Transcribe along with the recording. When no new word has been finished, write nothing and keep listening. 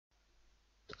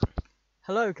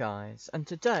Hello guys, and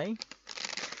today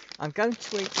I'm going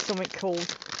to eat something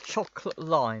called chocolate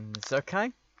limes,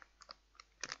 okay?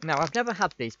 Now I've never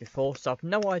had these before, so I've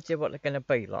no idea what they're going to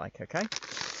be like, okay?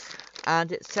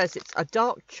 And it says it's a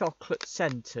dark chocolate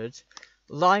scented,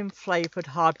 lime flavoured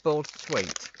hard-boiled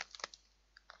sweet.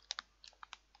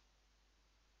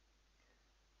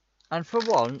 And for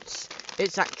once,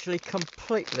 it's actually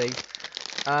completely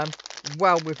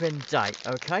well within date,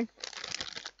 okay?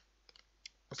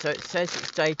 So it says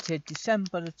it's dated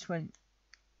December the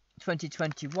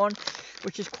 2021,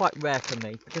 which is quite rare for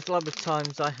me, because a lot of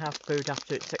times I have food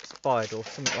after it's expired or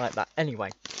something like that. Anyway,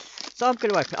 so I'm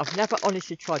going to open it. I've never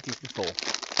honestly tried these before.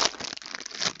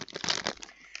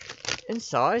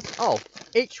 Inside,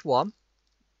 each one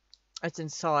is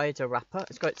inside a wrapper.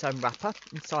 It's got its own wrapper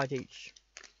inside each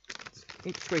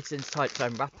sweet is inside its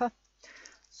own wrapper.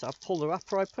 So I pull the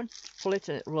wrapper open, pull it,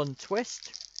 and it will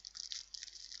untwist.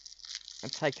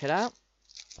 And take it out.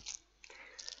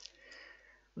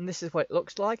 And this is what it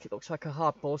looks like. It looks like a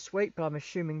hard-boiled sweet, but I'm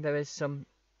assuming there is some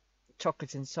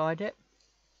chocolate inside it.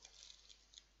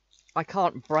 I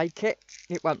can't break it.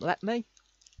 It won't let me.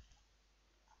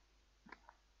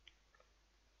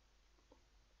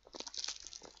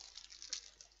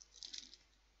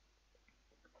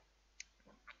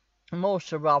 I'm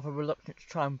also rather reluctant to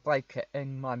try and break it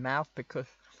in my mouth because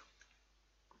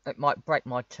it might break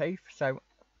my teeth, so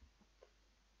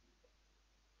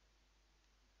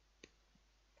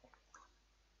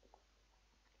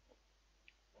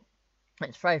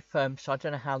it's very firm, so I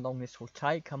don't know how long this will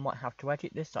take. I might have to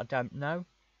edit this, I don't know.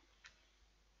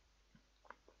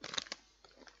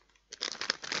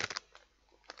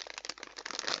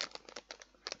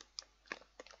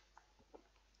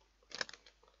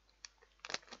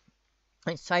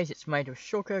 It says it's made of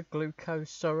sugar, glucose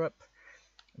syrup,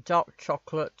 dark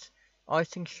chocolate,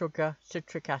 icing sugar,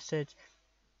 citric acid,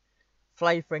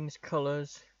 flavourings,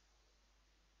 colours.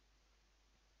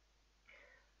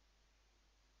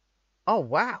 Oh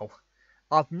wow!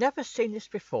 I've never seen this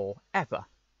before, ever,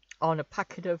 on a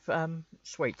packet of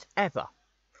sweets, ever.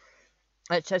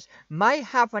 It says, may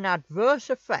have an adverse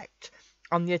effect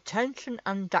on the attention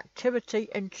and activity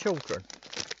in children.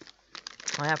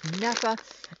 I have never,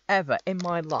 ever in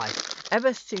my life,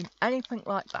 ever seen anything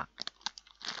like that.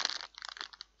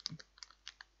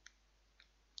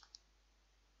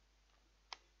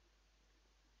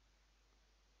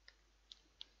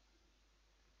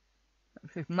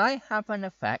 It may have an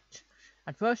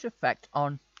adverse effect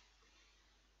on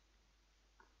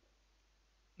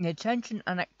the attention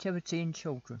and activity in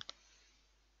children.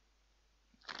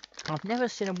 I've never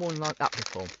seen a one like that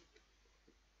before.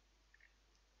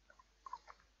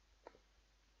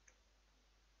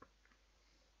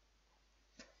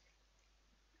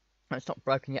 It's not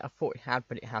broken yet. I thought it had,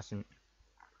 but it hasn't.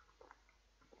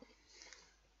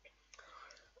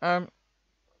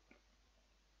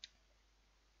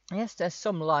 Yes, there's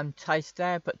some lime taste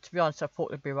there, but to be honest, I thought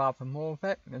there'd be rather more of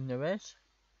it than there is.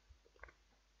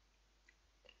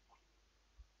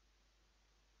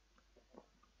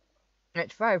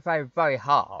 It's very, very, very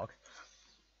hard.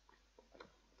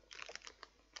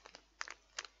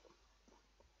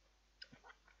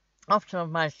 After I've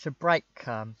managed to break,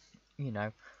 you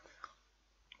know,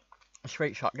 a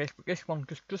sweet like this, but this one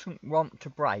just doesn't want to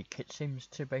break. It seems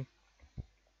to be.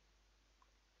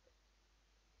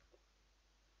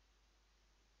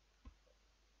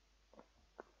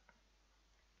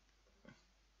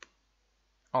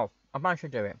 Oh, I managed to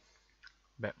do it.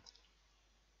 But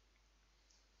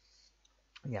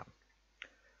yeah,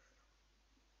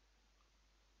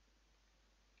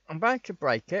 I'm about to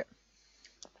break it,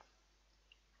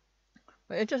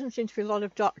 but it doesn't seem to be a lot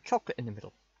of dark chocolate in the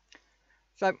middle.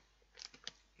 So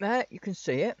there you can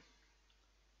see it,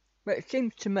 but it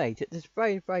seems to me that there's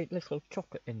very, very little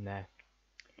chocolate in there.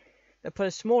 They put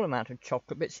a small amount of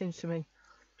chocolate, but it seems to me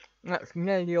that's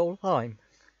nearly all lime,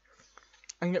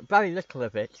 and that very little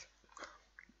of it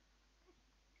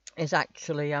is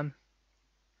actually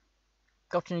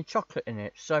got any chocolate in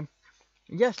it. So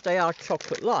yes, they are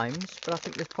chocolate limes, but I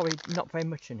think there's probably not very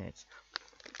much in it.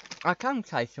 I can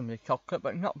taste some of the chocolate,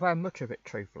 but not very much of it,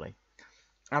 truthfully.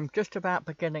 I'm just about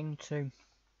beginning to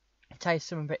taste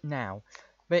some of it now,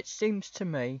 but it seems to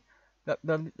me that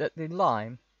the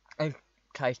lime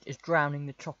taste is drowning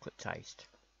the chocolate taste.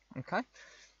 Okay?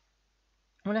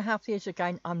 When I have these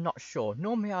again, I'm not sure.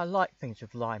 Normally I like things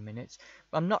with lime in it,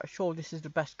 but I'm not sure this is the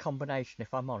best combination,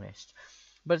 if I'm honest.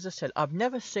 But as I said, I've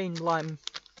never seen lime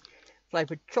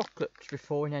flavoured chocolates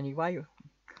before in any way.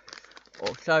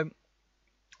 So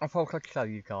I thought I'd show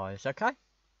you guys, okay?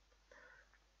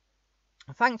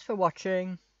 Thanks for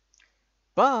watching.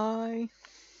 Bye!